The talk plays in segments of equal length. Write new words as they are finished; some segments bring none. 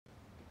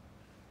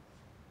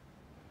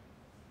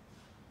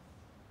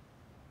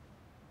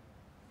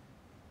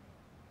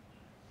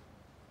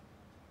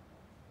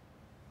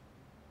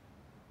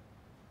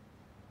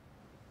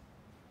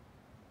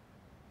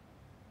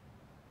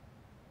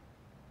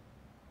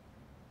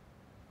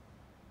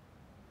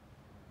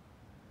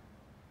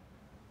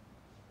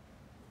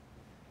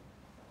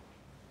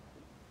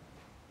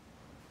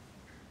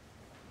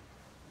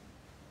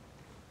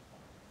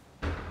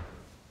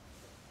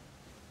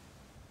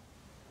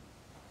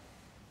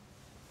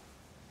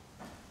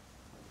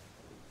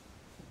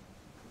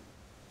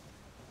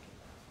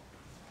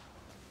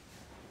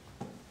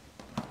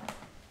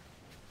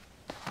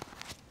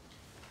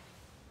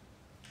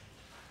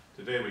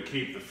Today we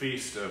keep the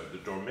feast of the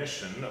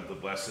Dormition of the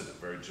Blessed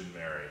Virgin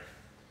Mary.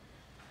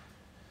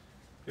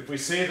 If we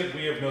say that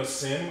we have no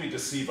sin, we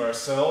deceive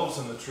ourselves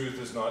and the truth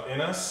is not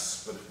in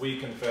us. But if we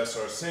confess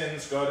our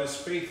sins, God is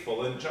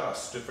faithful and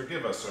just to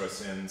forgive us our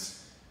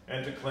sins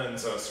and to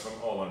cleanse us from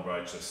all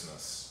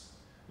unrighteousness.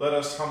 Let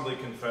us humbly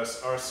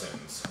confess our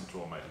sins unto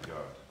Almighty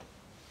God.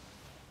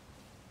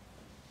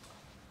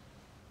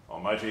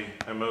 Almighty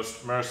and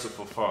most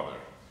merciful Father,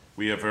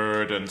 we have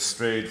erred and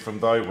strayed from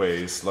thy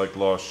ways like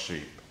lost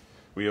sheep.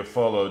 We have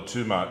followed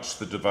too much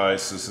the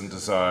devices and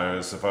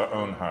desires of our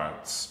own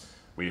hearts.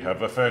 We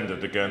have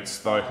offended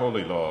against thy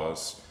holy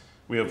laws.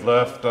 We have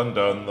left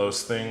undone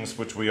those things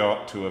which we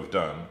ought to have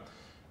done,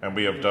 and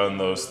we have done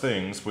those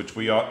things which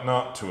we ought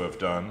not to have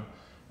done,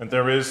 and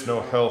there is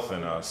no health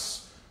in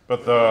us.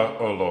 But thou,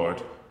 O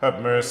Lord,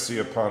 have mercy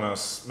upon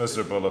us,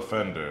 miserable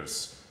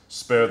offenders.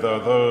 Spare thou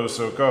those,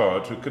 O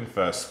God, who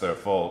confess their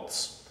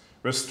faults.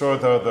 Restore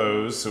thou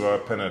those who are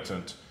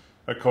penitent,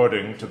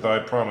 according to thy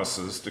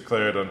promises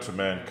declared unto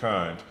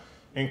mankind,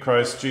 in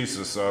Christ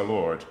Jesus our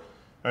Lord.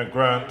 And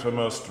grant, O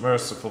most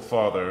merciful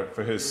Father,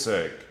 for his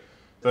sake,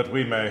 that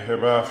we may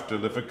hereafter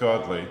live a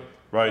godly,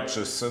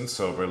 righteous, and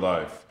sober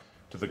life,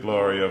 to the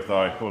glory of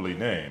thy holy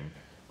name.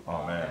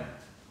 Amen.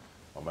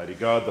 Almighty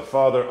God, the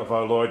Father of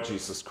our Lord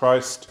Jesus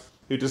Christ,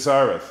 who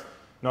desireth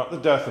not the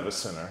death of a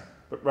sinner,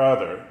 but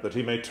rather that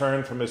he may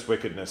turn from his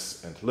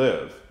wickedness and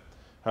live,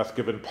 hath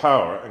given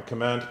power and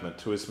commandment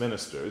to his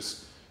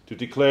ministers to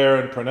declare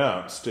and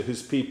pronounce to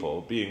his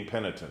people, being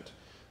penitent,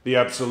 the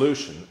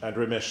absolution and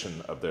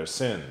remission of their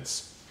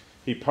sins.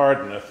 He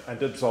pardoneth and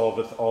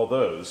absolveth all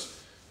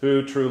those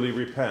who truly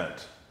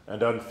repent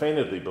and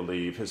unfeignedly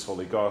believe his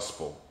holy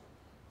gospel.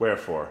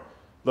 Wherefore,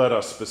 let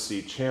us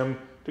beseech him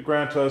to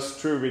grant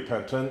us true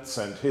repentance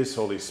and his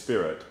Holy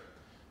Spirit,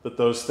 that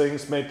those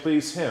things may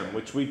please him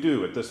which we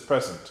do at this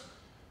present,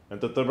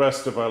 and that the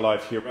rest of our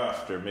life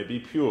hereafter may be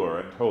pure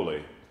and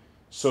holy,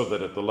 so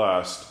that at the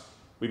last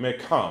we may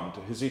come to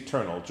his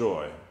eternal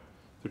joy.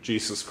 Through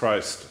Jesus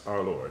Christ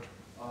our Lord.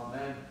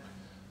 Amen.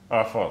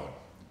 Our Father,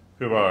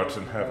 who art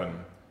in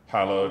heaven,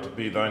 hallowed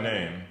be thy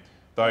name.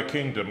 Thy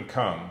kingdom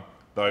come,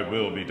 thy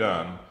will be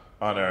done,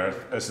 on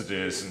earth as it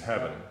is in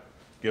heaven.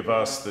 Give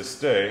us this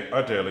day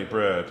our daily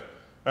bread,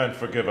 and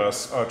forgive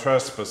us our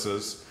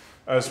trespasses,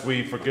 as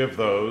we forgive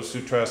those who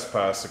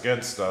trespass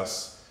against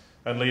us.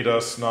 And lead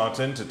us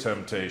not into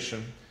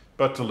temptation,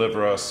 but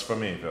deliver us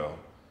from evil.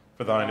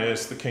 For thine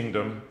is the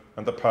kingdom,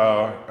 and the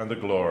power, and the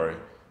glory,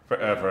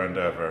 forever and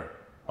ever.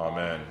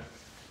 Amen.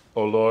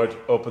 O Lord,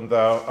 open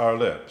thou our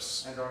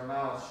lips, and our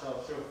mouths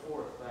shall show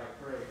forth thy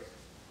praise.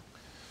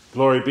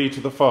 Glory be to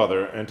the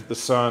Father, and to the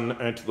Son,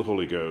 and to the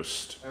Holy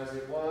Ghost. As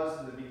it was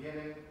in the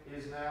beginning,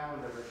 is now,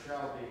 and ever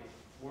shall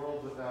be,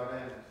 world without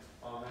end.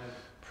 Amen.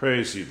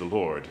 Praise ye the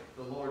Lord.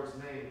 The Lord's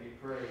name be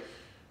praised.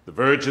 The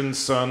Virgin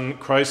Son,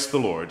 Christ the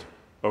Lord.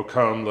 O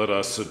come, let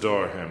us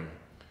adore him.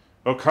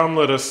 O come,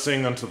 let us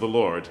sing unto the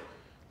Lord.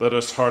 Let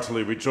us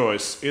heartily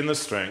rejoice in the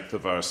strength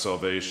of our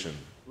salvation.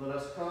 Let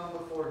us come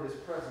before his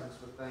presence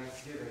with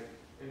thanksgiving,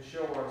 and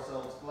show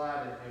ourselves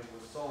glad in him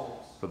with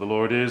psalms. For the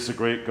Lord is a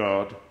great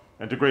God,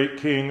 and a great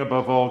King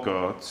above all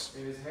gods.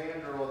 In his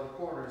hand are all the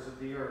corners of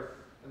the earth,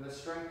 and the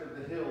strength of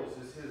the hills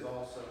is his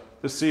also.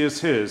 The sea is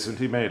his, and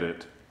he made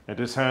it, and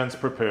his hands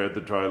prepared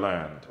the dry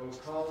land. O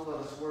come,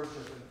 let us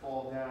worship and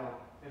fall down,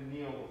 and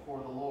kneel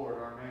before the Lord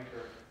our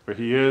Maker. For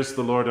he is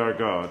the Lord our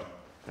God,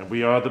 and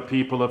we are the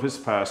people of his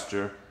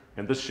pasture,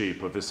 and the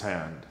sheep of his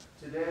hand.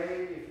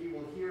 Today, if ye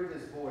will hear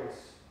his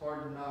voice,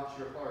 harden not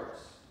your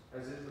hearts,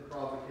 as in the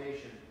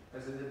provocation,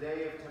 as in the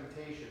day of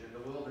temptation in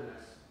the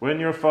wilderness. When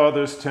your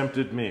fathers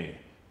tempted me,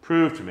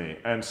 proved me,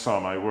 and saw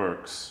my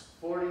works.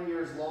 40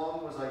 years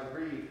long was I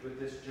grieved with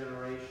this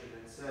generation,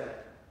 and said,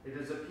 it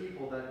is a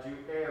people that do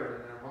err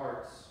in their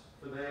hearts,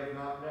 for they have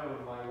not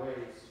known my ways.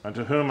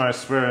 Unto whom I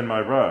swear in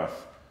my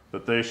wrath,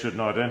 that they should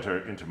not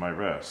enter into my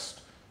rest.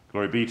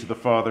 Glory be to the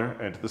Father,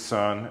 and to the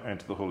Son, and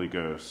to the Holy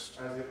Ghost.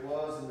 As it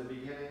was in the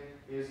beginning,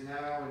 is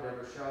now, and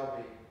ever shall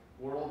be,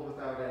 world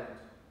without end.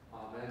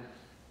 Amen.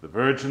 The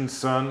Virgin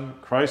Son,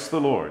 Christ the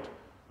Lord.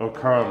 O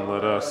come,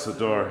 let us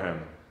adore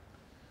him.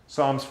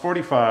 Psalms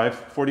 45,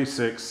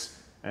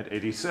 46, and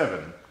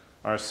 87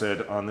 are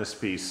said on this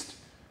feast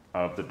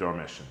of the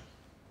Dormition.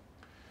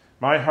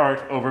 My heart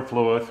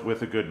overfloweth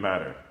with a good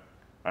matter.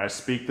 I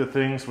speak the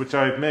things which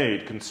I have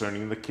made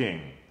concerning the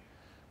King.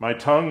 My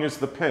tongue is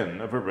the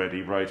pen of a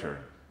ready writer.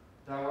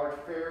 Thou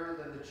art fairer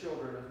than the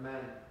children of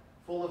men.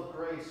 Full of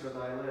grace are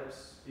thy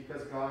lips,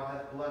 because God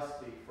hath blessed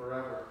thee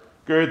forever.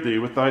 Gird thee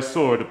with thy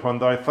sword upon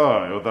thy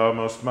thigh, O thou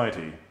most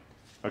mighty,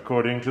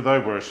 according to thy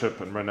worship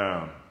and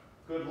renown.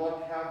 Good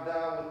luck have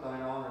thou with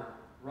thine honor.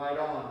 Ride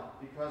on,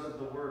 because of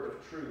the word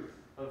of truth,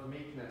 of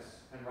meekness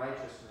and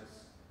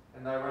righteousness.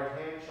 And thy right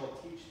hand shall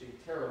teach thee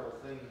terrible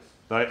things.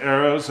 Thy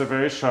arrows are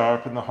very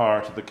sharp in the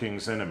heart of the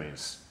king's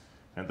enemies,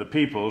 and the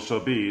people shall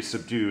be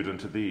subdued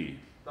unto thee.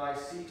 Thy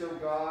seat, O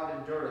God,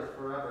 endureth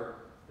forever.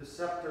 The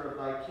scepter of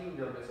thy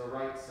kingdom is a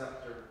right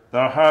scepter.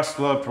 Thou hast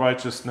loved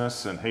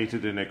righteousness and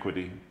hated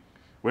iniquity.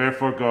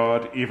 Wherefore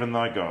God, even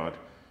thy God,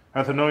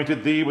 hath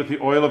anointed thee with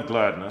the oil of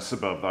gladness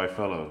above thy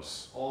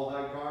fellows. All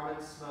thy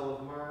garments smell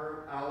of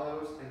myrrh,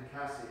 aloes, and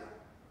cassia,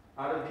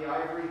 out of the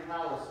ivory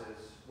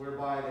palaces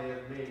whereby they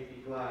have made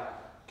thee glad.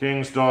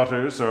 King's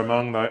daughters are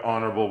among thy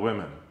honorable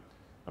women.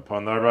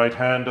 Upon thy right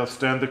hand doth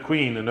stand the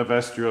queen in a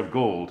vesture of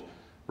gold,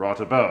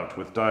 wrought about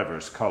with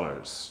divers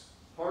colors.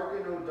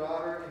 Hearken, O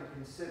daughter, and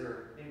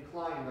consider,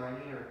 incline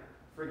thine ear.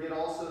 Forget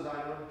also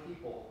thine own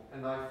people,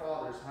 and thy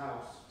father's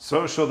house.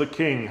 So shall the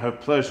king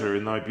have pleasure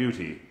in thy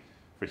beauty,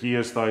 for he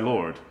is thy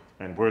Lord,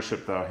 and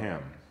worship thou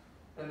him.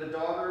 And the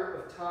daughter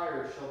of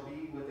Tyre shall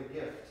be with a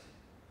gift,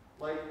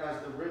 like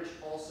as the rich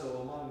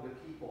also among the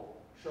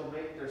people shall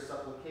make their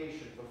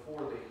supplication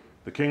before thee.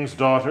 The king's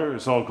daughter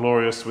is all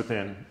glorious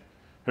within.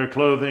 Her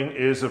clothing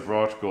is of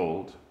wrought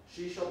gold.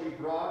 She shall be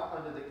brought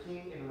unto the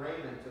king in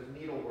raiment of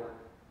needlework.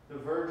 The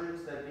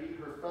virgins that be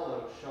her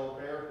fellows shall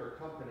bear her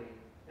company,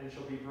 and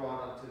shall be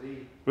brought unto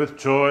thee. With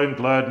joy and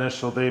gladness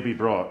shall they be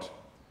brought,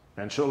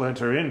 and shall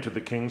enter into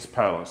the king's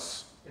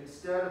palace.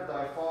 Instead of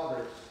thy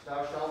fathers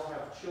thou shalt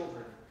have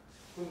children,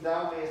 whom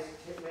thou mayest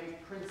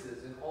make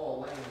princes in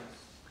all lands.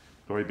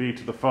 Glory be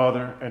to the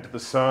Father, and to the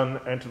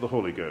Son, and to the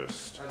Holy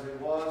Ghost. As it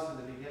was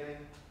in the beginning,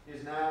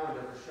 is now, and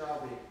ever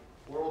shall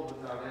be, world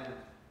without end.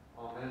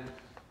 Amen.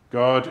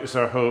 God is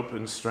our hope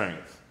and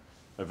strength,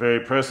 a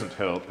very present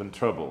help in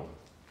trouble.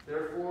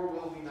 Therefore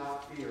will we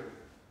not fear,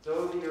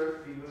 though the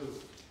earth be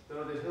moved,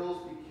 though the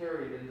hills be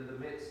carried into the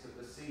midst of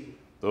the sea.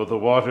 Though the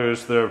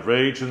waters thereof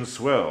rage and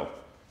swell,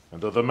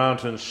 and though the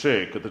mountains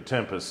shake at the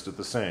tempest of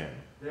the same.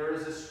 There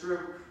is a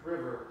swift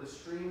river, the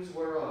streams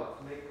whereof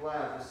make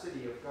glad the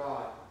city of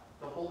God,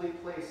 the holy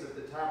place of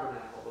the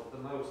tabernacle of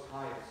the Most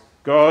Highest.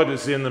 God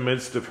is in the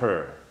midst of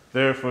her,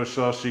 therefore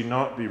shall she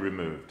not be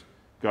removed.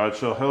 God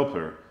shall help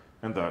her,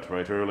 and that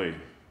right early.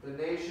 The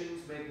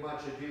nations make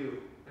much ado,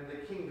 and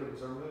the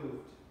kingdoms are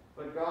moved.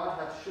 But God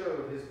hath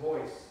showed his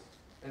voice,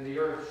 and the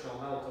earth shall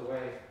melt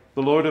away.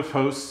 The Lord of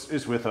hosts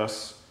is with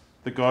us.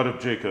 The God of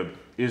Jacob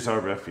is our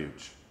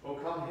refuge. O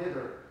come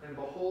hither, and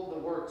behold the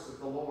works of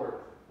the Lord,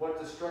 what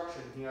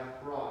destruction he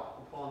hath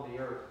brought upon the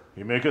earth.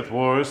 He maketh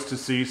wars to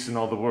cease in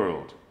all the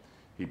world.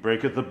 He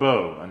breaketh the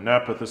bow, and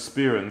knappeth the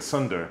spear in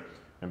sunder,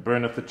 and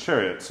burneth the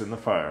chariots in the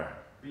fire.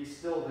 Be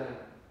still then,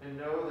 and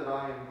know that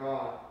I am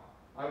God.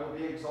 I will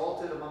be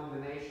exalted among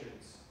the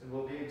nations, and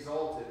will be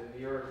exalted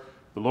in the earth.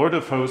 The Lord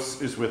of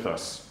hosts is with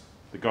us.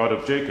 The God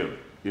of Jacob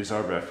is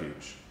our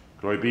refuge.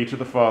 Glory be to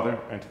the Father,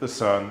 and to the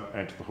Son,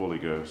 and to the Holy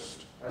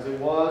Ghost. As it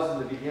was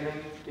in the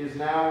beginning, is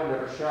now, and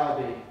ever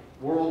shall be,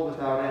 world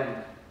without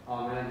end.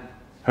 Amen.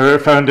 Her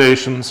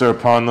foundations are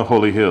upon the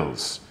holy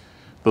hills.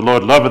 The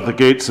Lord loveth the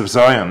gates of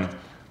Zion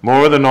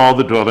more than all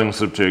the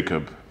dwellings of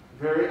Jacob.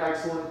 Very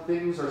excellent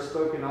things are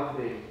spoken of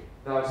thee,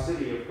 thou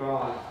city of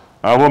God.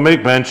 I will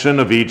make mention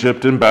of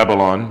Egypt and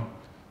Babylon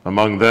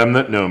among them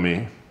that know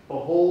me.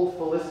 Behold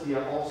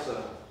Philistia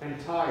also, and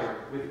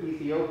Tyre with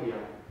Ethiopia.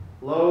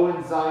 Lo,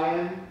 in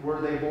Zion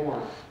were they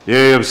born.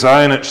 Yea, of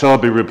Zion it shall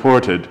be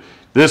reported,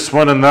 this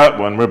one and that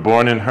one were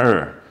born in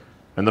her,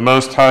 and the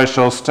Most High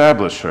shall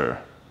establish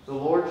her. The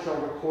Lord shall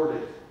record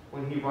it,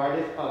 when he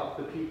writeth up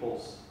the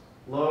peoples.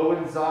 Lo,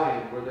 in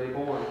Zion were they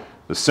born.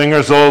 The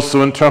singers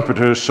also and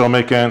trumpeters shall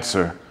make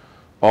answer.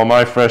 All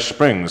my fresh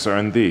springs are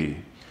in thee.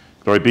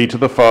 Glory be to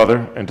the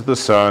Father, and to the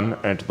Son,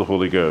 and to the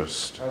Holy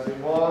Ghost. As it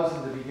was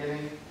in the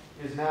beginning,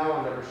 is now,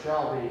 and ever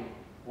shall be,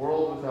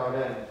 world without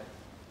end.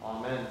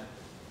 Amen.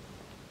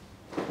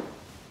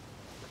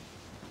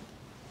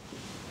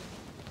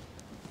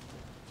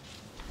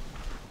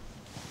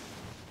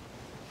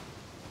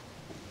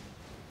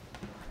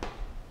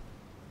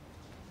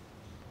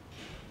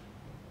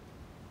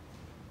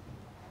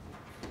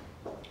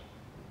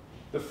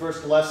 The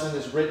first lesson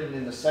is written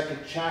in the second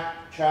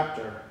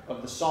chapter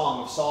of the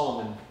Song of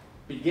Solomon,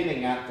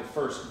 beginning at the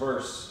first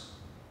verse.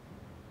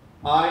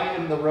 I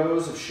am the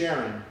rose of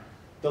Sharon,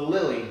 the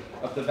lily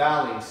of the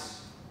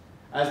valleys.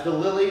 As the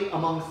lily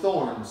among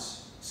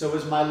thorns, so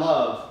is my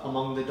love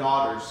among the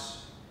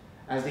daughters.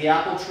 As the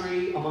apple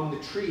tree among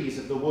the trees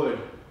of the wood,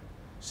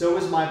 so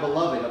is my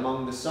beloved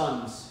among the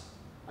sons.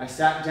 I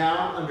sat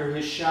down under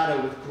his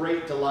shadow with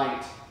great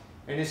delight,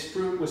 and his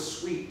fruit was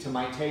sweet to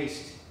my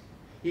taste.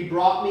 He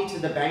brought me to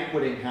the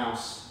banqueting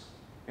house,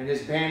 and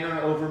his banner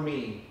over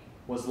me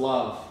was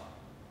love.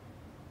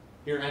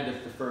 Here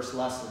endeth the first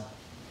lesson.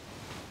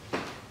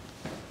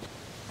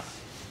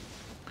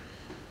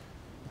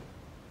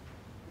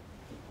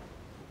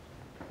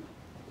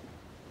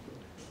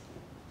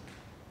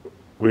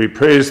 We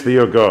praise thee,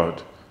 O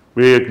God.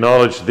 We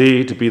acknowledge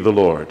thee to be the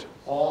Lord.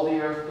 All the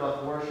earth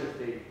doth worship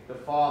thee, the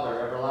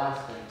Father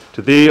everlasting.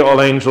 To thee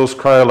all angels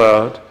cry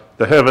aloud,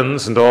 the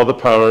heavens and all the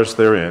powers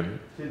therein.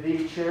 To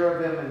thee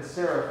cherubim and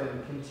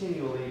seraphim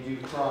continually do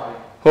cry.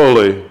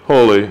 Holy,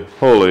 holy,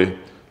 holy,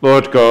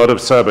 Lord God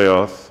of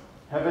Sabaoth.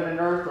 Heaven and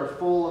earth are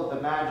full of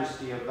the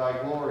majesty of thy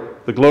glory.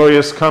 The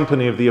glorious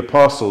company of the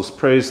apostles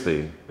praise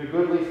thee. The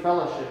goodly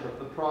fellowship of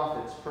the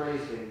prophets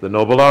praise thee. The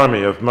noble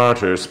army of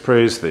martyrs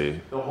praise thee.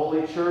 The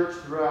holy church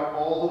throughout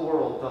all the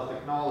world doth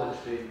acknowledge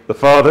thee. The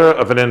Father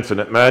of an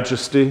infinite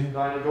majesty.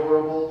 Thine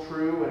adorable,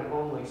 true, and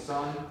only Holy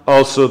Son,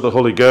 also the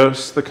Holy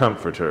Ghost, the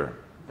Comforter.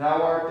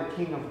 Thou art the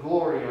King of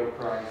glory, O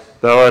Christ.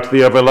 Thou art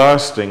the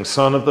everlasting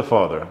Son of the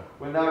Father.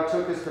 When thou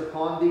tookest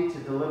upon thee to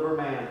deliver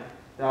man,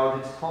 thou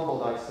didst humble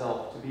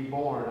thyself to be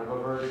born of a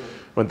virgin.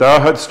 When thou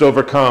hadst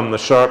overcome the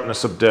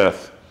sharpness of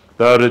death,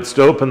 thou didst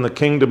open the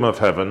kingdom of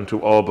heaven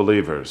to all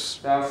believers.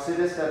 Thou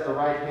sittest at the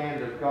right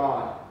hand of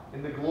God,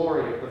 in the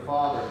glory of the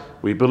Father.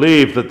 We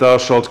believe that thou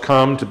shalt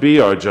come to be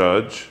our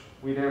judge.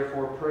 We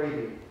therefore pray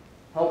thee,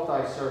 help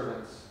thy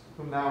servants,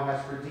 whom thou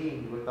hast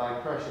redeemed with thy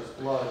precious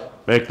blood.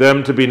 Make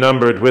them to be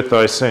numbered with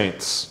thy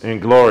saints in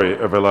glory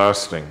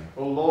everlasting.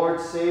 O Lord,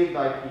 save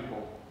thy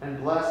people,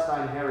 and bless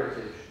thine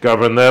heritage.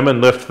 Govern them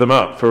and lift them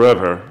up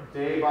forever.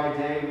 Day by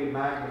day we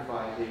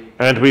magnify thee.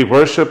 And we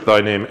worship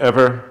thy name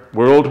ever,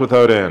 world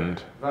without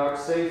end.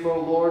 Vouchsafe, O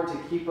Lord, to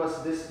keep us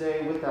this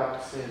day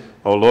without sin.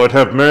 O Lord,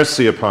 have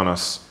mercy upon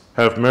us.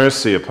 Have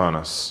mercy upon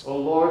us. O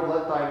Lord,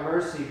 let thy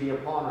mercy be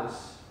upon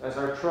us, as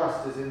our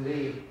trust is in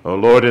thee. O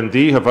Lord, in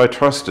thee have I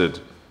trusted.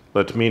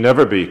 Let me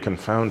never be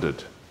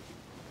confounded.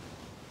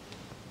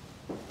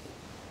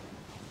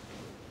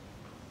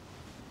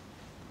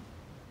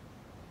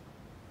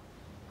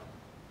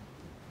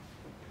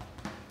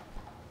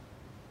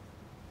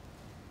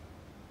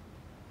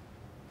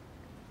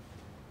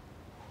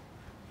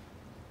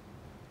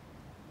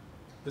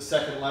 The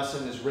second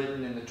lesson is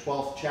written in the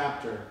 12th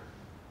chapter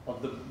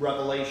of the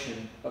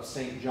Revelation of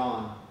St.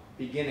 John,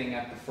 beginning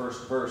at the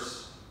first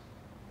verse.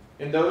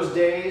 In those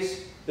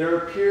days there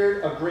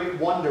appeared a great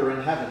wonder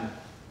in heaven,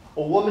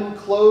 a woman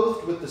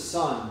clothed with the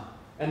sun,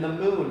 and the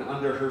moon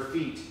under her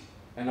feet,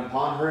 and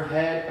upon her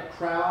head a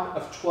crown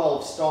of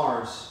 12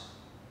 stars.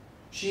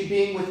 She,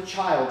 being with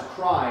child,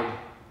 cried,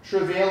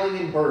 travailing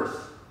in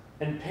birth,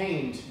 and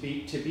pained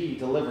to be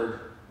delivered.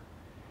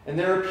 And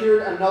there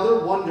appeared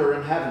another wonder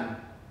in heaven,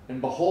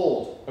 and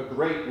behold, a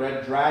great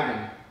red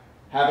dragon,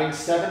 having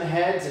 7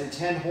 heads and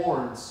 10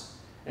 horns,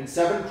 and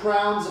 7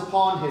 crowns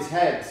upon his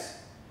heads.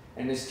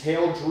 And his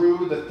tail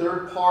drew the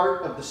third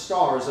part of the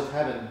stars of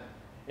heaven,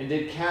 and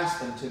did cast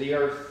them to the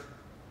earth.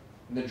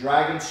 And the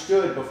dragon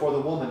stood before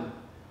the woman,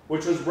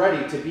 which was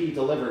ready to be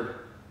delivered.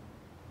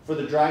 For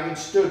the dragon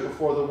stood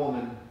before the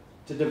woman,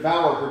 to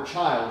devour her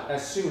child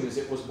as soon as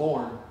it was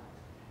born.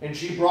 And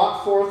she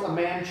brought forth a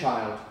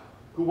man-child,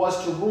 who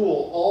was to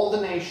rule all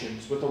the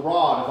nations with a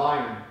rod of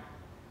iron.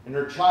 And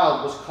her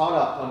child was caught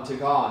up unto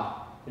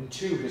God, and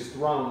to his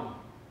throne.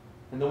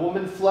 And the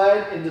woman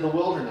fled into the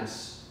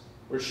wilderness,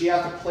 where she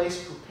hath a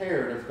place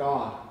prepared of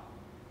God,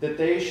 that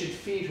they should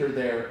feed her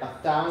there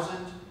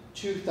 1,000,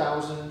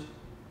 2,000,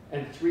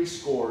 and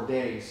 60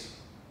 days.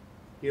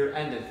 Here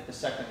endeth the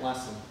second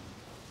lesson.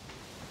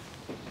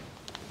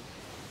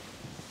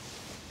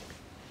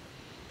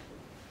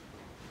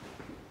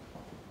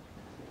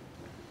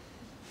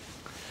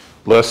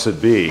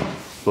 Blessed be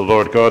the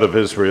Lord God of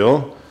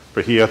Israel,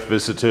 for he hath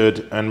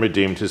visited and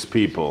redeemed his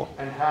people,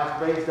 and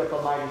hath raised up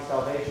a mighty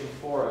salvation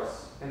for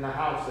us in the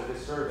house of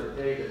his servant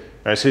David.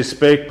 as he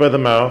spake by the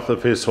mouth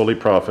of his holy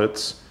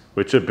prophets,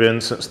 which have been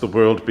since the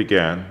world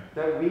began,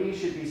 That we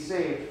should be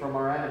saved from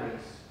our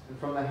enemies, and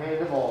from the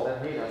hand of all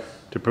that hate us.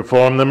 to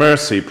perform the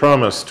mercy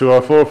promised to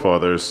our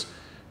forefathers,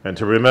 and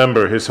to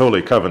remember his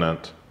holy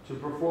covenant, To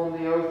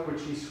perform the oath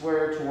which he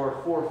sware to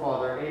our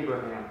forefather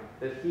Abraham,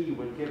 that he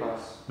would give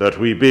us. that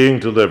we, being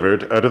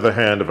delivered out of the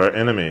hand of our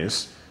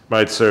enemies,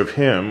 might serve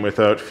him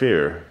without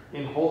fear.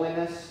 In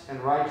holiness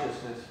and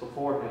righteousness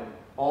before him,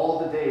 all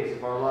the days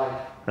of our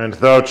life. And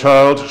thou,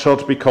 child,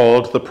 shalt be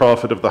called the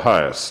prophet of the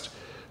highest,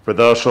 for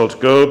thou shalt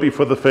go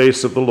before the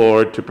face of the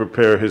Lord to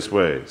prepare his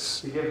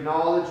ways, To give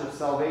knowledge of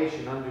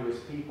salvation unto his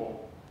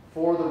people,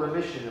 for the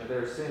remission of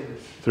their sins.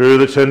 through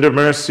the tender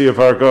mercy of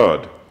our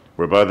God,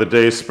 whereby the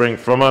day spring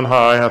from on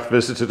high hath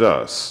visited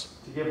us,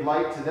 To give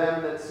light to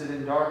them that sit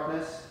in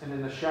darkness and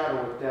in the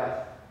shadow of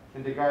death,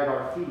 and to guide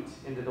our feet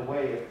into the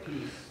way of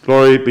peace.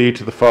 Glory be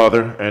to the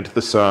Father, and to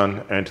the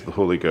Son, and to the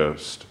Holy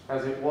Ghost.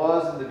 As it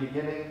was in the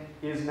beginning,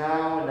 is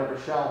now, and ever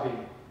shall be,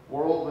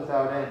 world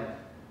without end.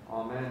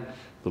 Amen.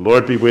 The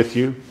Lord be with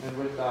you. And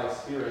with thy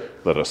spirit.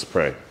 Let us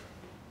pray.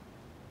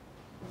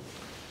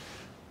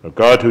 O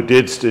God, who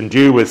didst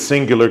endue with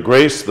singular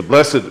grace the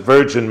Blessed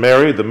Virgin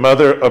Mary, the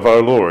Mother of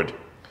our Lord,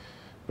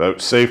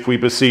 vouchsafe, we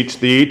beseech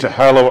thee, to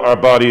hallow our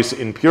bodies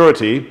in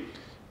purity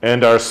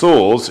and our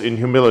souls in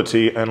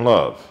humility and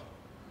love.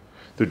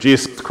 Through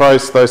Jesus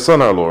Christ, thy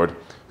Son, our Lord,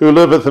 who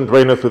liveth and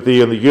reigneth with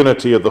thee in the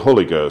unity of the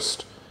Holy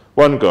Ghost,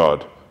 one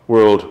God,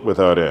 world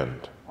without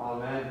end.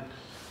 Amen.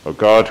 O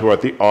God, who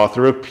art the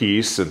author of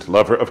peace and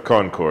lover of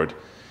concord,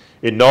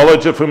 in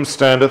knowledge of whom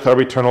standeth our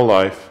eternal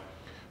life,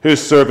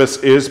 whose service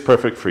is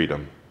perfect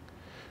freedom,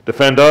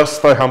 defend us,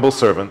 thy humble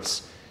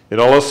servants, in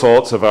all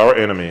assaults of our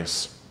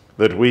enemies,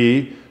 that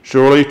we,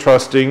 surely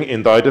trusting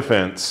in thy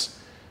defense,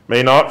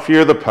 may not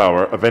fear the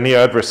power of any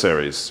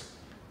adversaries,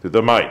 through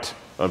the might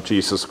of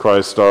Jesus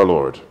Christ our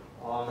Lord.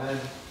 Amen.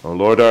 O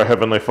Lord, our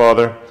heavenly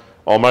Father,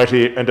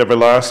 almighty and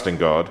everlasting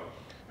God,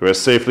 who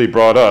has safely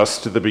brought us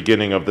to the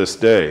beginning of this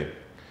day,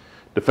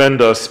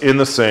 defend us in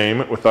the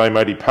same with thy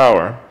mighty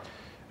power,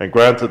 and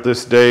grant that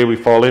this day we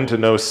fall into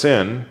no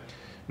sin,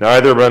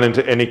 neither run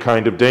into any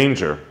kind of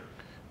danger,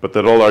 but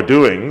that all our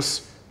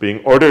doings, being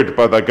ordered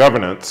by thy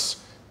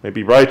governance, may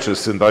be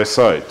righteous in thy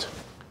sight.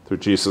 Through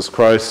Jesus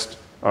Christ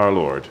our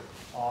Lord.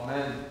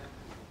 Amen.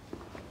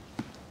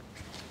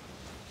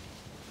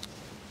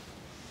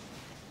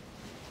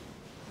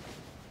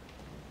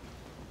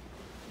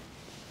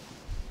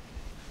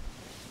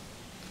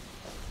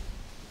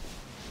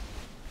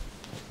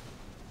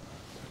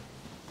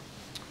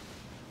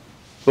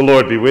 The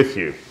Lord be with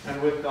you.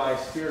 And with thy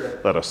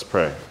spirit. Let us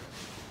pray.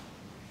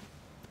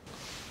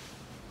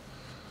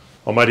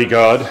 Almighty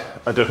God,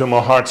 unto whom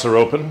all hearts are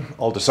open,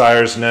 all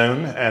desires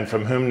known, and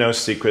from whom no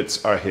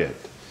secrets are hid,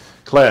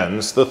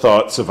 cleanse the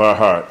thoughts of our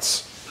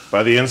hearts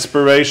by the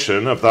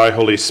inspiration of thy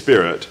Holy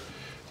Spirit,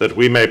 that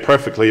we may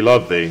perfectly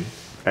love thee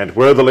and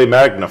worthily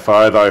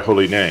magnify thy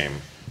holy name,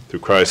 through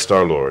Christ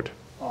our Lord.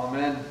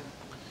 Amen.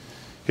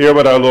 Hear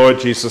what our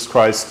Lord Jesus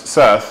Christ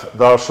saith,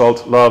 Thou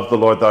shalt love the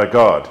Lord thy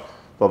God,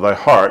 with all thy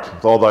heart,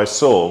 with all thy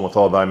soul, and with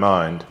all thy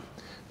mind.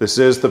 This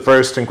is the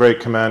first and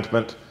great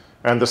commandment,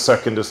 and the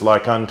second is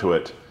like unto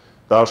it.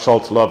 Thou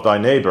shalt love thy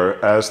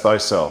neighbor as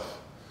thyself.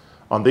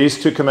 On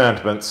these two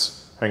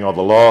commandments hang all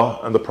the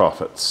law and the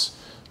prophets.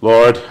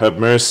 Lord, have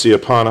mercy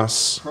upon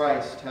us.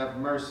 Christ, have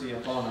mercy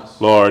upon us.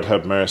 Lord,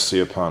 have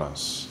mercy upon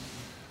us.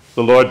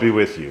 The Lord be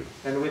with you.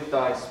 And with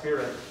thy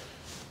spirit.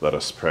 Let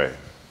us pray.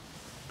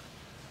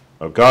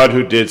 O God,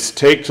 who didst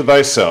take to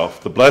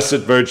thyself the Blessed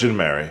Virgin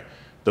Mary,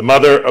 the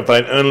mother of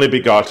thine only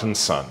begotten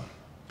Son,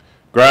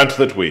 grant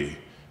that we,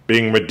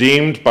 being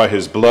redeemed by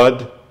his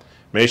blood,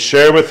 may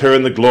share with her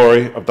in the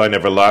glory of thine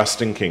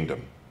everlasting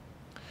kingdom.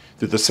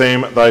 Through the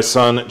same thy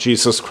Son,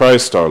 Jesus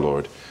Christ our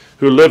Lord,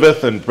 who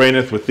liveth and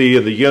reigneth with thee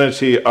in the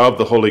unity of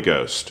the Holy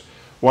Ghost,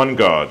 one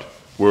God,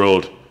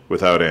 world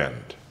without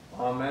end.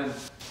 Amen.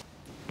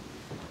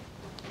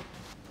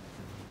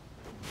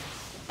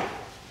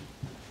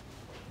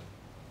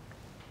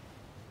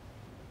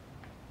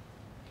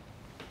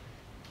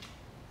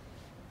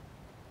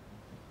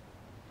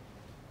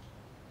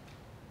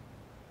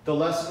 The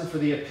lesson for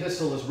the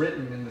epistle is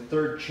written in the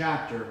 3rd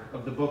chapter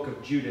of the book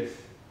of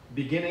Judith,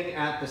 beginning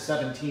at the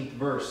 17th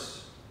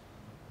verse.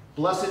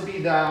 Blessed be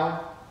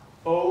thou,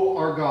 O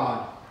our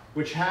God,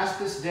 which hast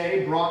this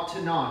day brought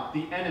to naught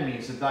the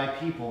enemies of thy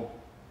people.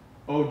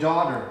 O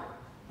daughter,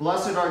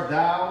 blessed art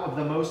thou of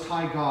the Most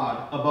High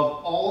God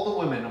above all the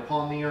women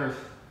upon the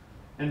earth.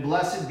 And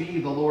blessed be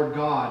the Lord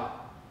God,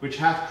 which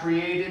hath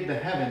created the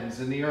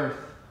heavens and the earth,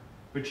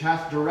 which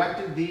hath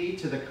directed thee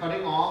to the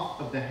cutting off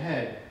of the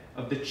head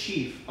of the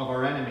chief of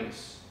our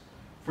enemies.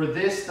 For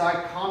this thy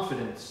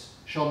confidence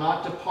shall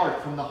not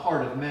depart from the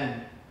heart of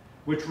men,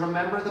 which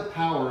remember the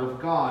power of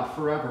God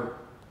forever.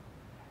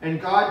 And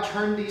God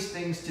turned these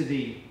things to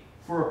thee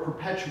for a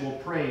perpetual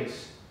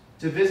praise,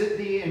 to visit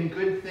thee in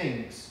good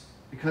things,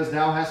 because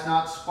thou hast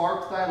not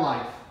sparked thy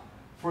life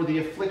for the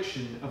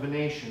affliction of a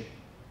nation,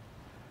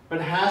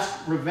 but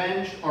hast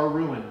revenged our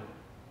ruin,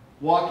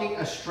 walking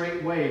a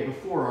straight way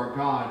before our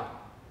God.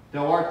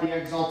 Thou art the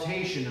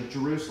exaltation of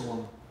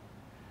Jerusalem.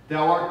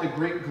 Thou art the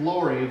great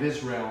glory of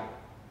Israel.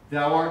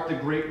 Thou art the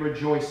great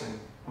rejoicing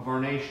of our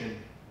nation.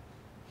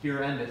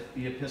 Here endeth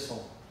the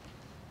epistle.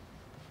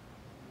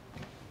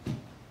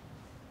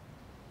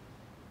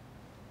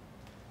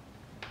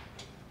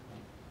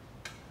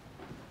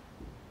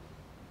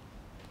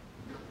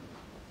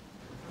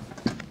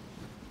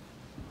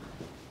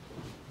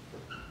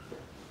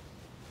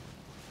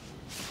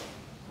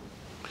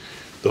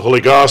 The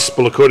Holy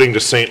Gospel according to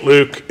St.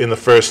 Luke in the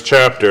 1st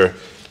chapter,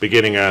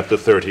 beginning at the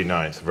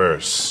 39th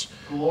verse.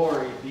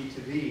 Glory be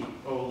to thee,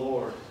 O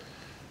Lord.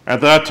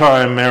 At that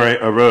time Mary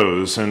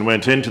arose and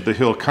went into the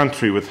hill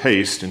country with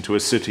haste into a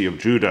city of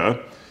Judah,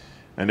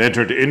 and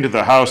entered into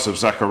the house of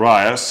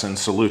Zacharias, and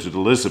saluted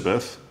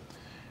Elizabeth.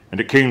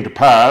 And it came to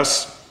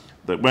pass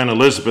that when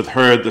Elizabeth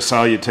heard the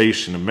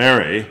salutation of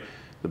Mary,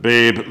 the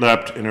babe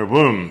leapt in her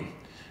womb.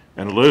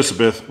 And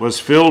Elizabeth was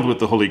filled with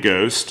the Holy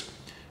Ghost,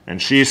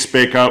 and she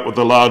spake out with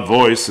a loud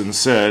voice, and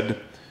said,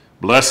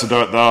 Blessed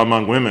art thou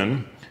among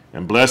women,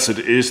 and blessed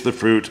is the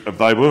fruit of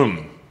thy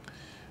womb.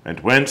 And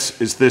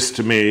whence is this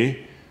to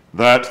me,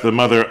 that the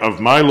mother of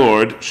my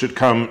Lord should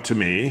come to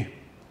me?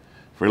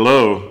 For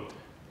lo,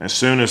 as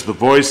soon as the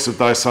voice of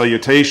thy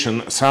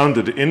salutation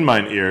sounded in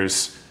mine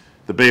ears,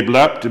 the babe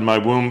leapt in my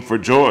womb for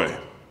joy.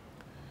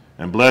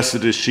 And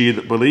blessed is she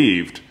that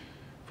believed,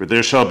 for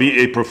there shall be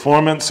a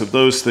performance of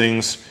those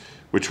things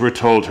which were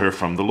told her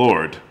from the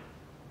Lord.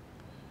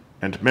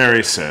 And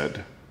Mary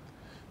said,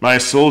 My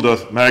soul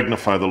doth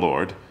magnify the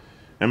Lord,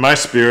 and my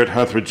spirit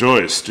hath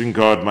rejoiced in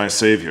God my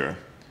Saviour.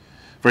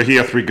 For he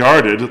hath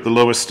regarded the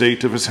low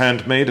estate of his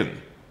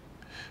handmaiden.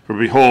 For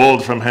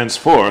behold, from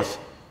henceforth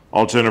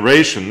all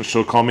generations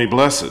shall call me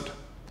blessed.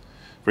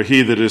 For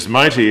he that is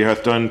mighty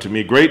hath done to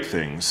me great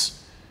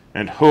things,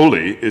 and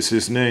holy is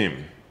his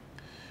name.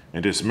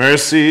 And his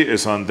mercy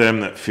is on them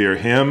that fear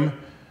him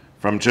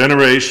from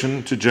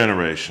generation to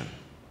generation.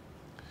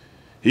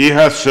 He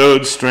hath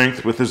showed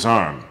strength with his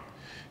arm.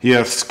 He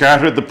hath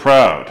scattered the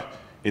proud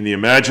in the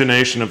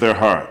imagination of their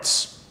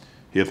hearts.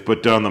 He hath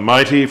put down the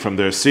mighty from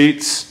their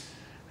seats,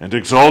 and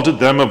exalted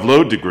them of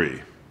low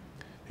degree.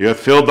 He hath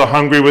filled the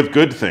hungry with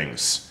good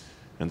things,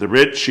 and the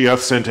rich he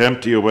hath sent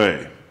empty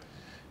away.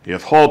 He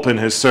hath holpen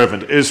his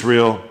servant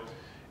Israel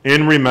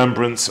in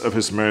remembrance of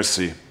his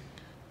mercy,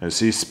 as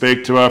he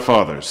spake to our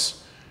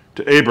fathers,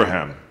 to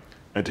Abraham,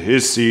 and to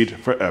his seed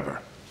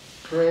forever.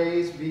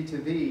 Praise be to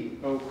thee,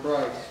 O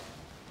Christ.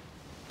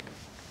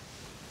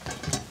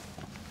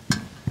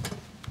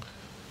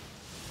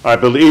 I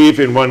believe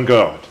in one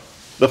God,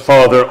 the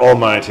Father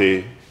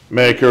Almighty,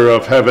 maker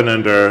of heaven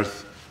and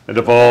earth, and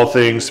of all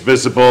things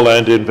visible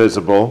and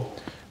invisible,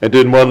 and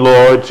in one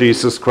Lord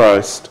Jesus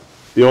Christ,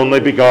 the only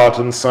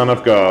begotten Son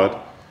of God,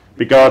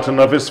 begotten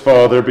of his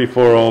Father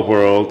before all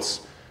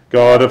worlds,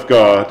 God of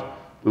God,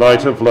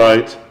 light of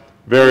light,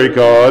 very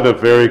God of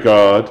very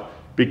God,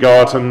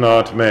 begotten,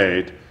 not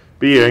made,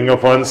 being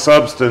of one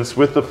substance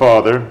with the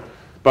Father,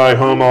 by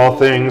whom all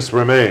things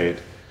were made,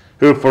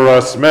 who for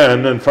us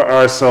men and for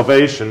our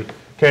salvation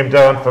came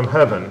down from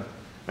heaven,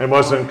 and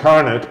was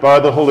incarnate by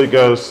the Holy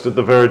Ghost of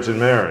the Virgin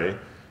Mary,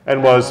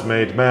 and was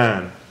made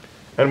man,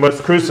 and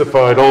was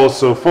crucified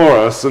also for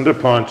us under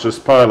Pontius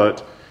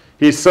Pilate.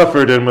 He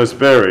suffered and was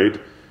buried,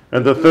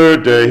 and the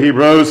third day he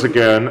rose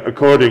again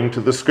according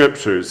to the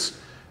Scriptures,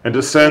 and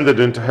ascended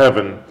into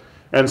heaven,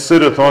 and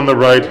sitteth on the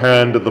right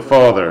hand of the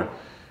Father.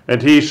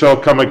 And he shall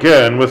come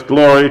again with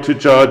glory to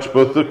judge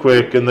both the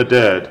quick and the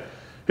dead.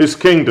 His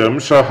kingdom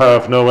shall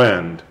have no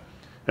end.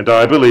 And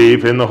I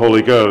believe in the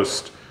Holy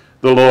Ghost,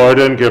 the Lord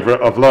and giver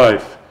of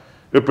life,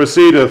 who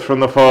proceedeth from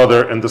the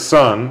Father and the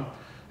Son,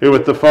 who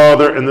with the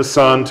Father and the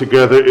Son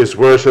together is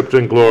worshipped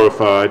and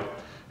glorified,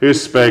 who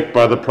spake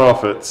by the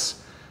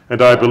prophets.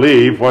 And I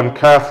believe one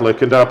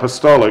Catholic and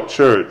Apostolic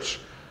Church.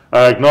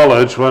 I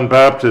acknowledge one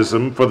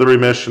baptism for the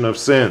remission of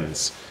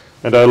sins,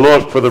 and I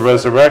look for the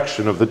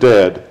resurrection of the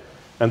dead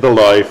and the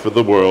life of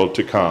the world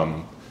to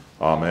come.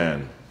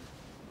 Amen.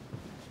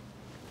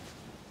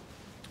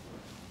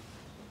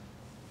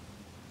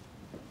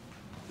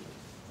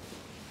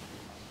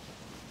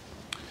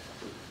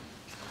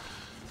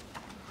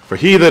 For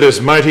he that is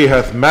mighty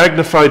hath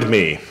magnified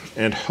me,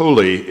 and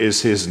holy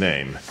is his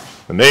name.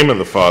 In the name of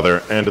the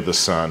Father, and of the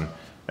Son,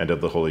 and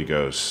of the Holy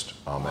Ghost.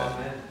 Amen.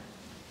 Amen.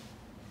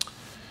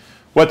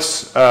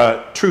 What's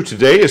true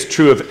today is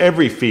true of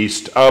every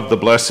feast of the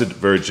Blessed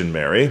Virgin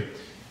Mary.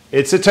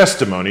 It's a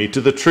testimony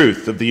to the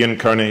truth of the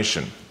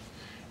Incarnation,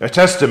 a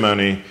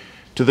testimony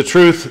to the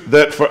truth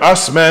that for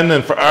us men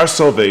and for our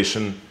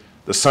salvation,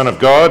 the Son of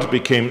God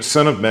became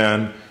Son of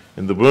Man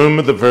in the womb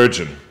of the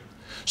Virgin,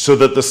 so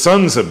that the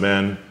sons of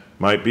men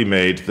might be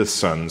made the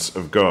sons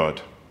of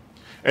God.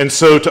 And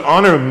so to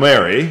honor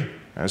Mary,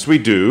 as we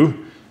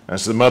do,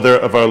 as the mother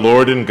of our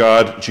Lord and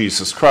God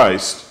Jesus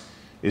Christ,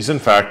 is in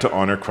fact to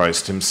honor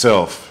Christ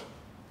himself.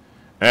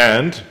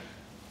 And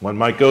one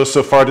might go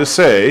so far to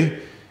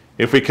say,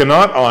 if we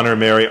cannot honor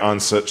Mary on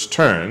such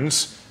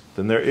terms,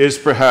 then there is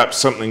perhaps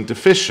something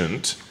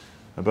deficient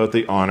about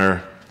the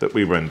honor that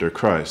we render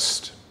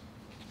Christ.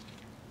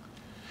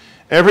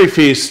 Every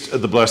feast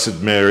of the Blessed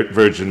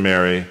Virgin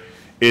Mary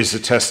is a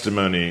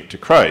testimony to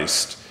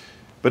Christ,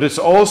 but it's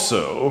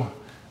also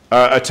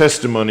a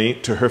testimony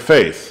to her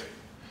faith,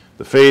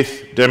 the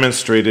faith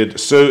demonstrated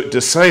so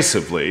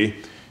decisively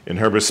in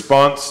her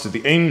response to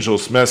the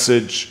angel's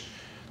message,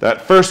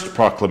 that first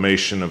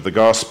proclamation of the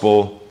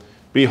gospel,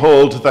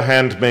 "Behold the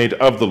handmaid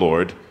of the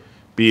Lord,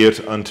 be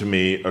it unto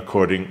me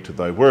according to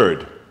thy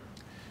word."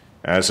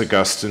 As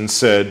Augustine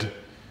said,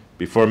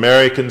 before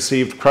Mary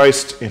conceived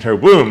Christ in her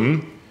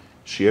womb,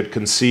 she had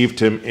conceived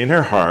him in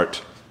her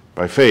heart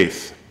by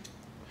faith.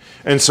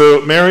 And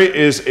so Mary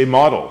is a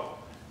model,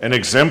 an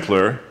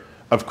exemplar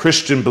of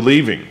Christian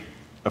believing,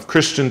 of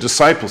Christian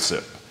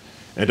discipleship,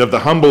 and of the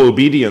humble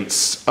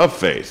obedience of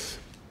faith,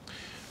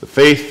 the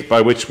faith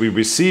by which we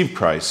receive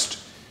Christ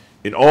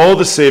in all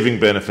the saving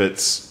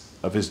benefits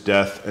of his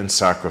death and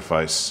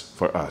sacrifice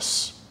for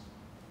us.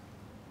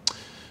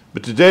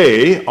 But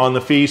today, on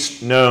the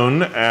feast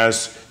known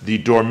as the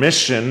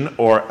Dormition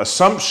or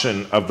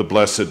Assumption of the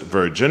Blessed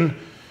Virgin,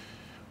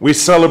 we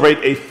celebrate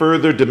a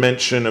further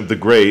dimension of the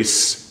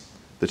grace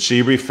that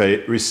she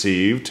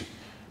received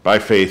by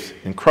faith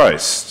in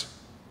Christ.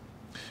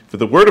 For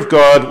the Word of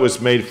God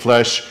was made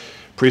flesh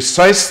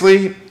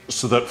precisely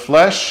so that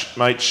flesh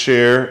might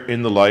share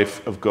in the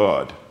life of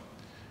God.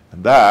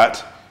 And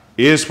that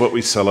is what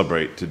we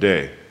celebrate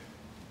today.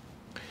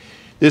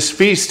 This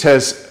feast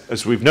has,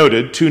 as we've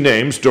noted, two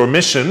names: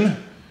 Dormition,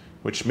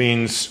 which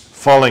means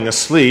falling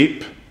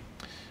asleep,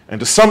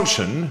 and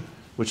Assumption,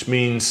 which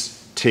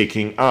means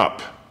taking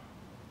up.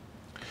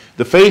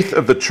 The faith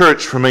of the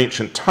Church from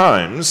ancient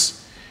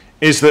times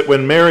is that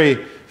when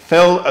Mary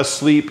fell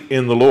asleep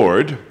in the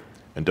Lord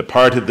and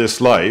departed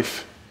this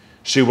life,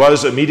 she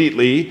was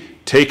immediately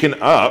taken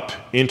up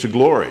into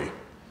glory,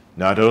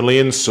 not only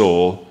in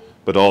soul,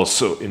 but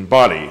also in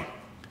body.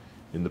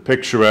 In the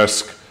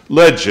picturesque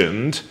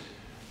legend,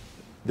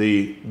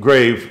 the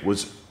grave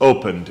was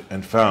opened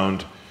and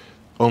found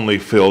only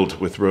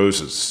filled with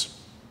roses.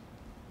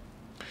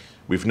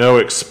 We've no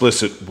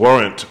explicit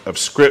warrant of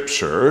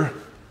Scripture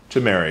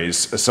to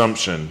Mary's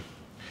Assumption.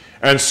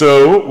 And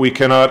so we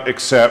cannot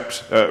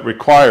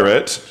require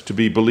it to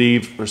be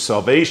believed for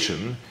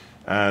salvation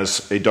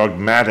as a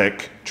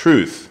dogmatic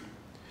truth.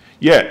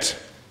 Yet,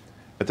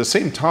 at the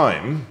same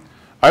time,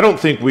 I don't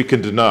think we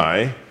can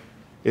deny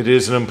it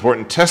is an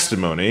important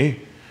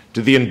testimony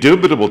to the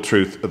indubitable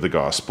truth of the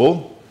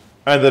gospel,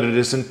 and that it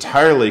is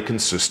entirely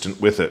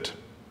consistent with it.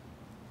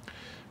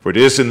 For it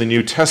is in the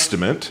New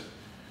Testament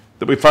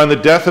that we find the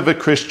death of a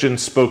Christian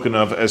spoken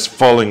of as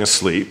falling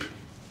asleep.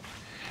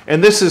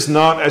 And this is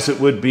not, as it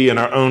would be in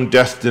our own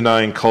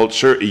death-denying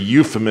culture, a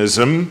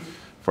euphemism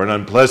for an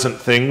unpleasant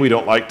thing we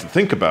don't like to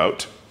think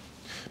about,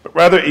 but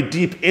rather a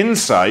deep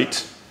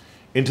insight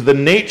into the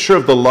nature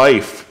of the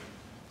life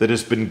that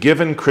has been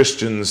given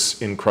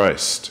Christians in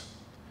Christ.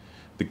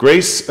 The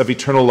grace of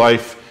eternal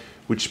life,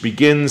 which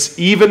begins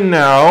even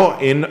now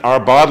in our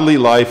bodily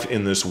life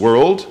in this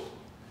world,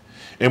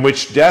 and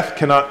which death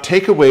cannot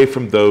take away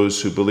from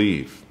those who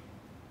believe.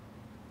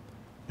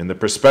 In the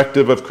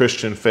perspective of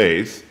Christian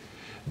faith,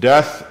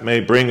 death may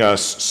bring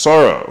us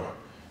sorrow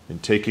in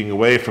taking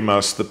away from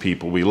us the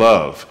people we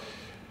love.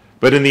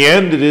 But in the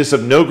end, it is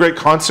of no great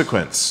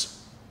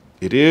consequence.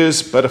 It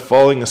is but a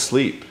falling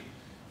asleep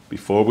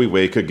before we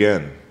wake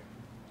again.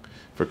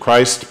 For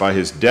Christ, by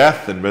his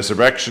death and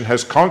resurrection,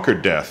 has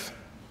conquered death.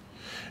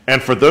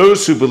 And for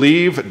those who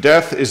believe,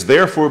 death is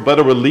therefore but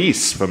a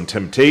release from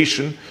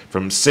temptation,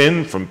 from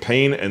sin, from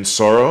pain and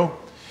sorrow.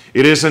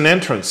 It is an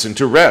entrance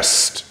into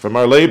rest from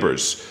our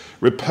labors,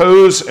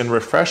 repose and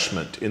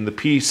refreshment in the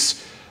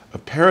peace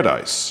of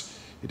paradise.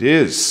 It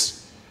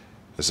is,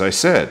 as I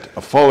said,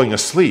 a falling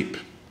asleep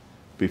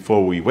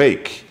before we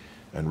wake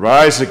and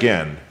rise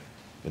again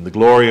in the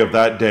glory of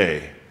that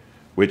day,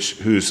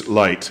 whose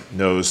light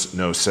knows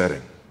no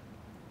setting.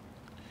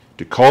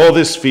 To call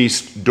this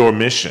feast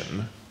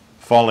dormition,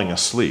 falling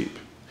asleep,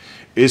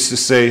 is to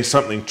say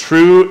something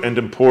true and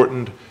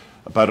important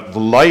about the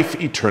life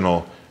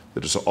eternal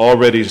that is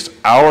already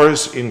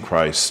ours in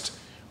Christ,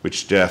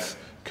 which death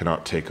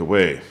cannot take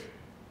away.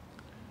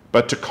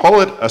 But to call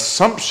it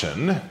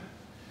assumption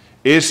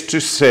is to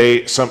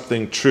say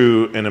something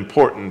true and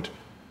important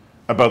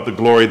about the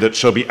glory that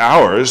shall be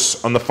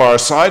ours on the far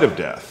side of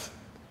death,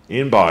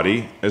 in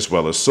body as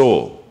well as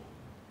soul.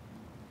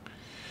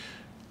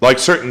 Like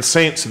certain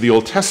saints of the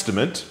Old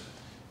Testament,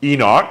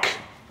 Enoch,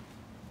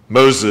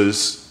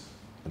 Moses,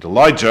 and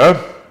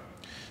Elijah,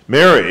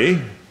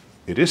 Mary,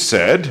 it is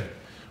said,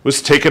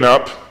 was taken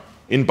up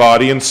in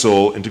body and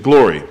soul into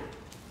glory,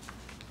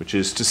 which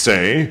is to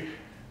say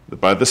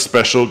that by the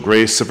special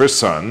grace of her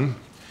Son,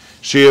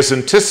 she has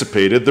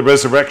anticipated the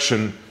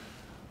resurrection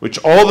which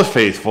all the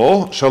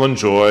faithful shall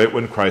enjoy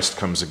when Christ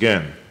comes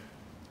again.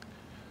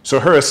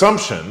 So her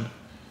assumption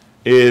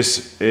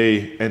is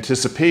an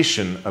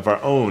anticipation of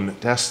our own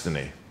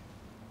destiny.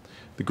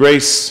 The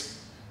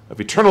grace of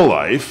eternal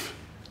life,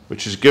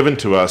 which is given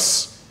to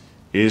us,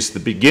 is the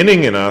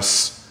beginning in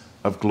us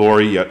of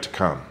glory yet to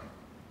come.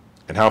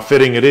 And how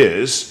fitting it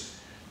is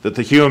that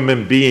the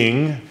human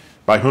being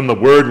by whom the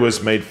Word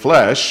was made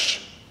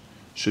flesh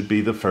should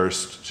be the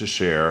first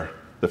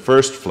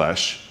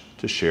flesh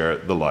to share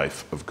the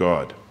life of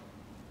God.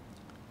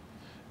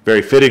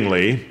 Very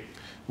fittingly,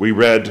 we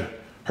read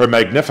her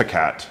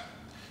Magnificat,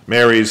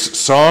 Mary's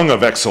song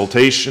of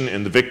exultation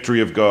in the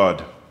victory of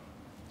God.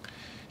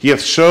 He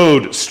hath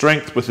showed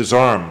strength with his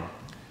arm.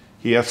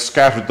 He hath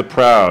scattered the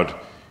proud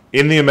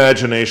in the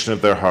imagination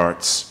of their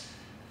hearts.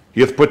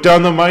 He hath put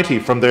down the mighty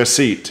from their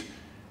seat,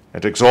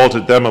 and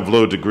exalted them of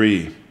low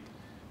degree.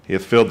 He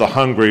hath filled the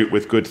hungry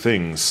with good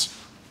things,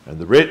 and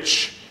the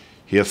rich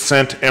he hath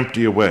sent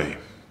empty away.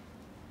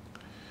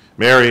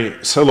 Mary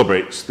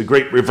celebrates the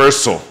great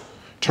reversal,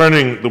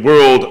 turning the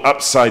world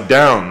upside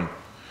down.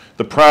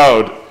 The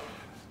proud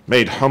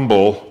made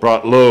humble,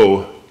 brought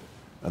low,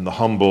 and the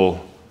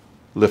humble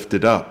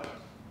lifted up.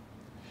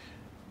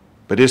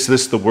 But is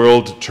this the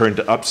world turned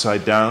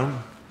upside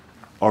down,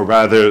 or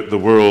rather the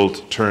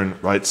world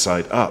turned right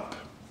side up?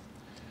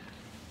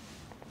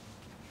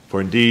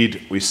 For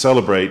indeed, we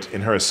celebrate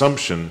in her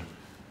Assumption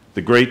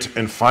the great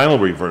and final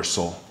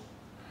reversal,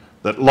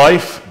 that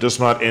life does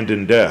not end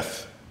in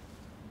death,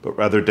 but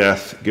rather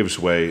death gives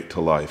way to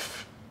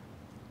life.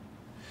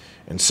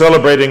 In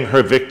celebrating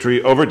her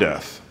victory over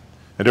death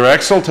and her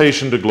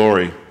exaltation to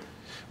glory,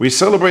 we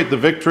celebrate the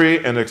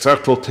victory and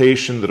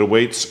exaltation that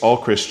awaits all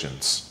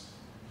Christians,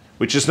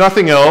 which is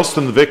nothing else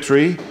than the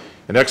victory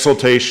and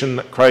exaltation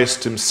that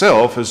Christ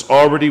himself has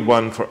already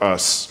won for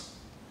us.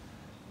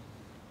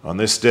 On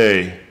this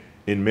day,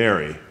 in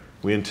Mary,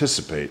 we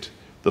anticipate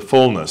the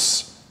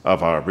fullness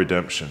of our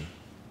redemption.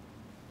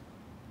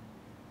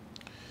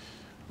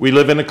 We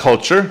live in a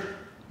culture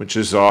which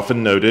is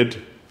often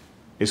noted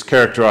is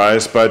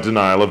characterized by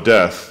denial of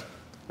death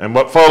and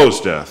what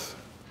follows death,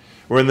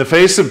 where in the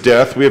face of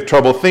death we have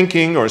trouble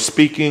thinking or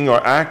speaking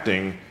or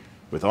acting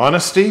with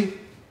honesty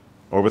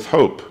or with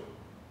hope.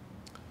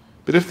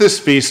 But if this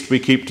feast we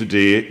keep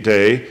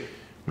today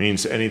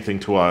means anything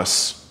to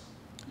us,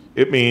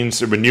 it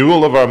means a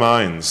renewal of our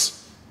minds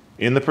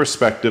in the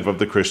perspective of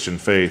the Christian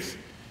faith,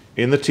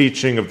 in the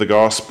teaching of the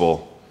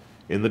gospel,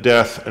 in the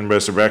death and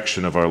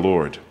resurrection of our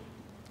Lord.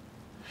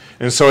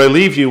 And so I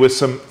leave you with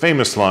some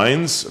famous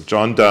lines of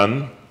John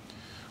Donne,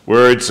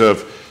 words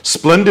of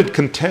splendid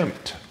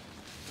contempt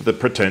for the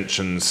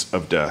pretensions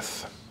of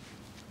death.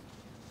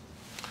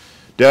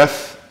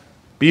 Death,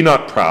 be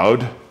not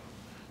proud,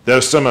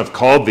 though some have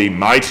called thee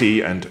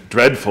mighty and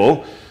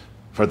dreadful,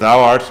 for thou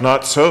art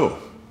not so.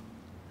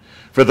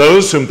 For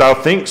those whom thou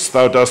think'st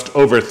thou dost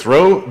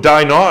overthrow,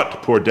 die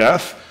not, poor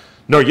death,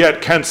 nor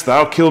yet canst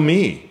thou kill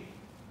me.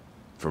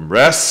 From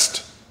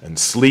rest and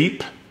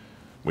sleep,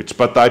 which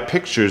but thy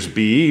pictures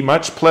be,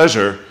 much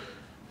pleasure,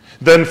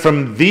 then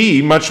from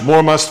thee much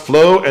more must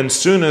flow, and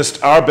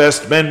soonest our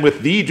best men with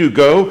thee do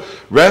go,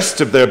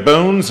 rest of their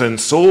bones and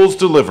souls'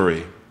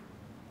 delivery.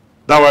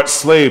 Thou art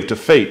slave to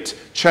fate,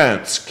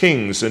 chance,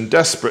 kings, and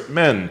desperate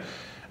men,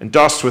 and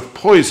dost with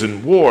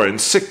poison, war, and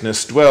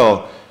sickness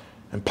dwell,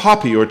 and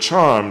poppy or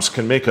charms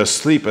can make us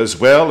sleep as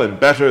well and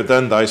better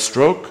than thy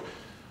stroke.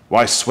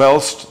 Why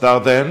swell'st thou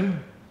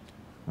then?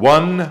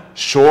 One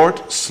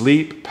short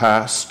sleep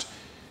past,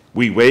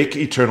 we wake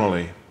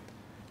eternally,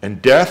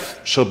 and death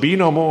shall be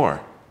no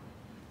more.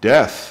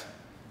 Death,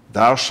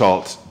 thou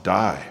shalt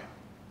die.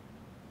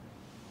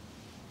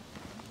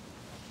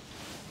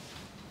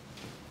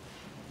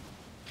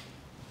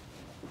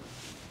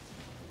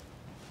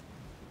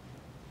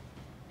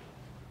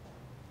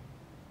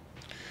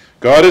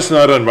 God is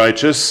not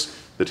unrighteous,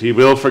 that he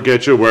will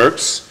forget your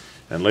works,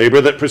 and labor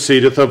that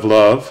proceedeth of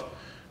love,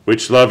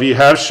 which love ye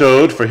have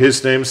showed for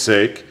his name's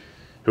sake,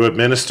 who have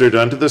ministered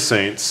unto the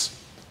saints,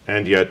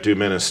 and yet do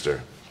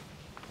minister.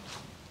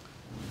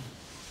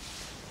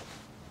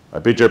 I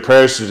bid your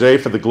prayers today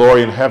for the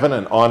glory in heaven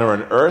and honor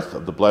on earth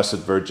of the Blessed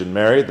Virgin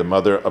Mary, the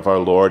mother of our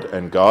Lord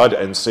and God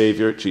and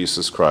Savior,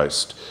 Jesus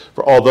Christ.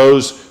 For all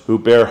those who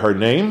bear her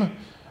name,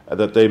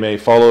 that they may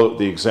follow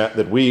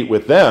that we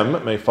with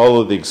them may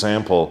follow the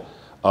example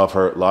of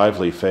her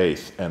lively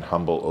faith and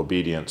humble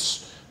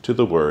obedience to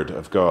the word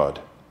of God.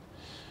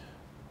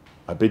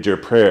 I bid your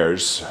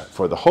prayers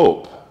for the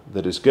hope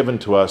that is given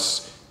to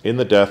us in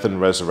the death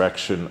and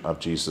resurrection of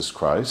Jesus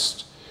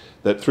Christ,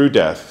 that through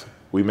death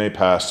we may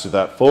pass to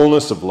that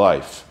fullness of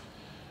life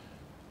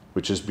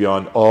which is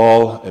beyond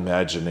all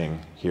imagining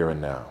here and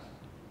now.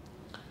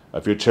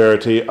 Of your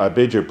charity, I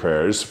bid your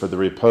prayers for the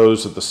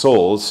repose of the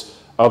souls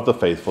of the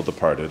faithful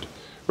departed.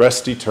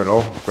 Rest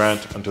eternal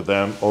grant unto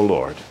them, O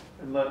Lord.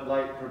 And let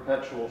light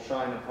perpetual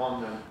shine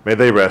upon them. May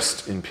they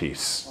rest in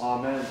peace.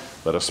 Amen.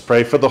 Let us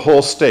pray for the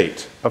whole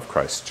state of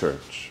Christ's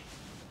church.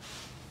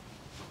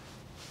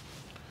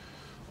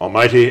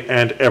 Almighty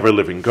and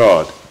ever-living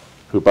God,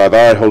 who by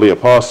thy holy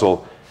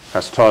apostle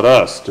hast taught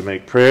us to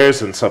make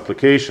prayers and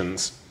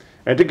supplications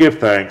and to give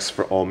thanks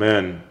for all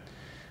men,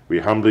 we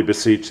humbly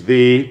beseech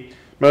thee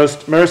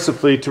most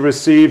mercifully to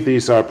receive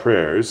these our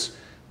prayers,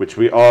 which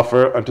we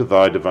offer unto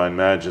thy divine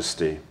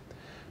majesty,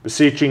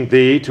 beseeching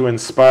thee to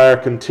inspire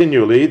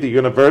continually the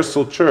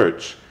universal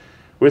church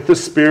with the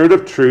spirit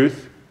of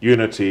truth,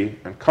 unity,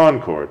 and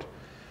concord,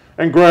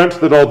 and grant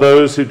that all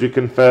those who do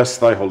confess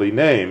thy holy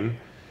name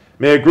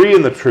may agree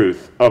in the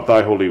truth of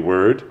thy holy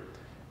word,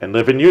 and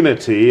live in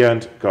unity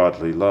and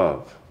godly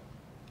love.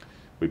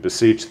 We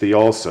beseech thee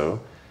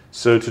also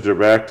so to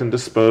direct and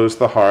dispose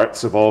the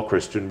hearts of all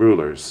Christian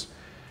rulers,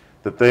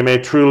 that they may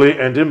truly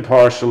and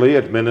impartially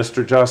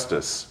administer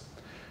justice,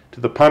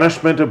 to the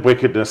punishment of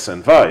wickedness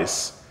and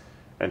vice,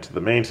 and to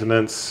the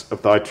maintenance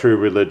of thy true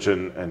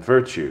religion and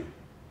virtue.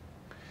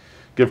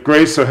 Give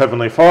grace, O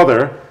Heavenly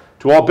Father,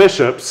 to all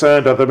bishops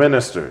and other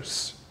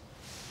ministers,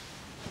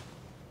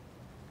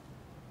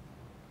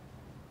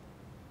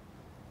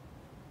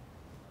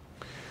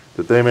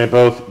 that they may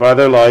both by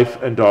their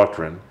life and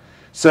doctrine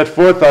set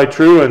forth thy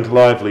true and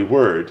lively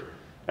word,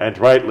 and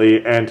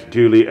rightly and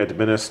duly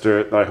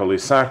administer thy holy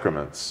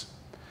sacraments.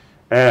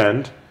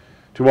 And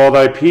to all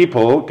thy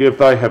people give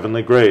thy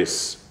heavenly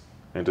grace,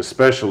 and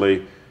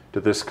especially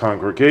to this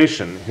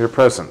congregation here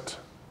present,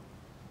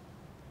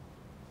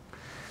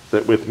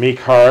 that with meek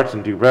heart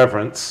and due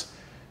reverence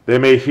they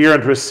may hear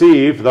and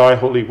receive thy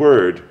holy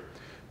word,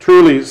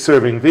 truly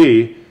serving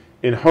thee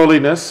in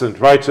holiness and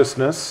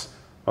righteousness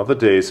all the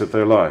days of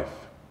their life.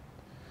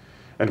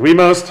 And we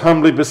most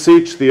humbly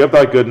beseech thee of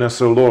thy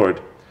goodness, O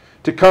Lord,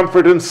 to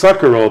comfort and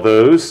succor all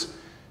those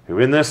who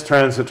in this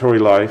transitory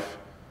life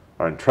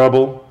are in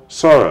trouble,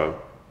 sorrow,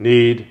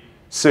 need,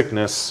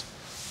 sickness,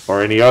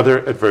 or any other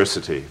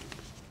adversity.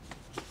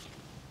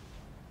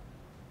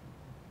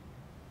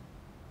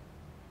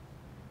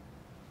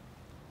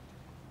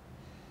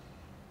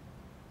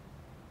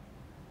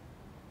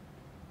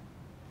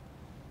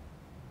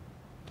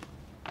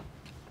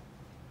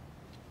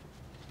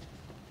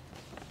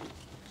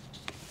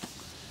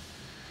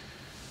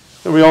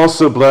 And we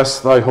also bless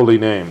thy holy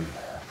name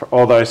for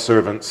all thy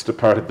servants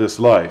departed this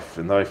life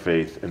in thy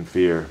faith and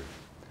fear,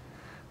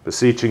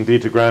 beseeching thee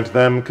to grant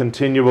them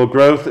continual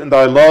growth in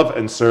thy love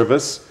and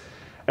service,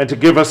 and to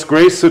give us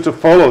grace so to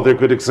follow their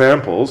good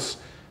examples,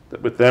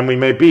 that with them we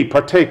may be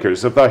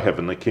partakers of thy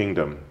heavenly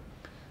kingdom.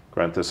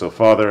 Grant this, O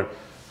Father,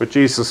 for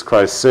Jesus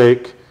Christ's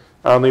sake,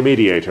 our only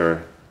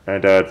mediator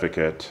and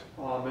advocate.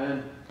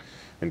 Amen.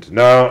 And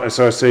now, as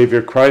our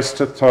Savior Christ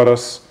hath taught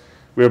us,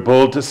 we are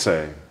bold to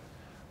say,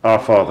 Our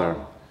Father,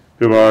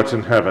 who art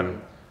in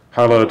heaven,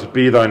 hallowed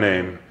be thy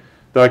name.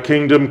 Thy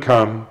kingdom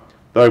come,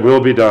 thy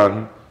will be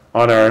done,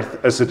 on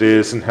earth as it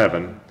is in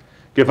heaven.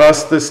 Give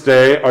us this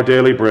day our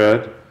daily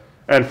bread,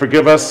 and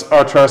forgive us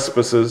our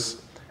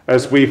trespasses,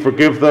 as we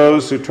forgive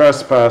those who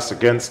trespass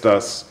against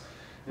us.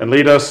 And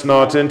lead us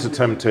not into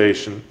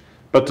temptation,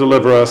 but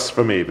deliver us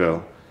from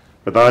evil.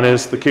 For thine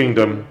is the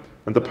kingdom,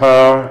 and the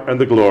power, and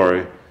the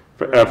glory,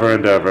 forever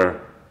and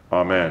ever.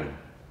 Amen.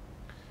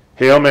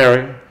 Hail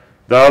Mary,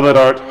 thou that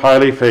art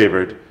highly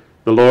favored,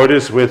 the Lord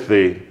is with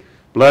thee.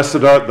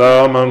 Blessed art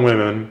thou among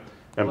women,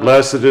 and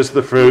blessed is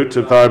the fruit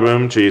of thy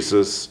womb,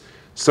 Jesus.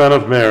 Son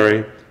of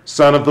Mary,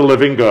 Son of the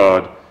living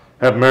God,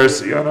 have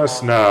mercy on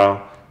us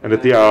now and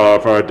at the hour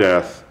of our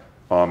death.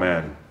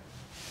 Amen.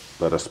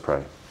 Let us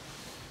pray.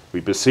 We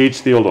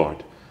beseech thee, O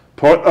Lord,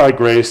 pour thy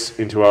grace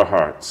into our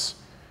hearts,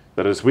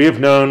 that as we have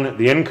known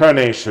the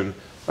incarnation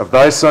of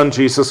thy Son,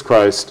 Jesus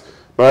Christ,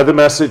 by the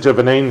message of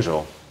an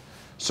angel,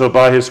 so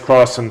by his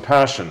cross and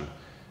passion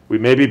we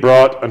may be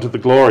brought unto the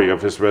glory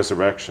of his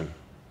resurrection.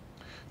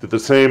 Through the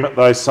same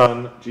thy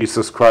Son,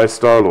 Jesus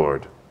Christ our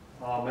Lord.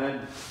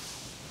 Amen.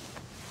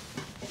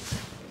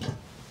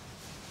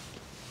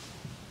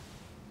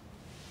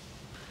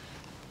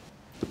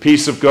 The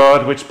peace of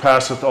God, which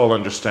passeth all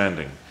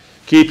understanding,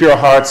 keep your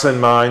hearts and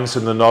minds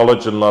in the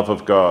knowledge and love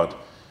of God,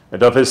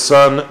 and of his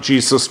Son,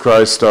 Jesus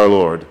Christ our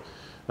Lord.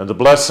 And the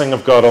blessing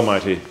of God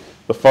Almighty,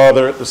 the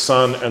Father, the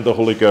Son, and the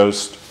Holy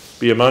Ghost,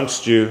 be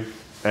amongst you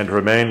and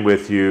remain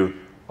with you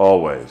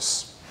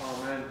always.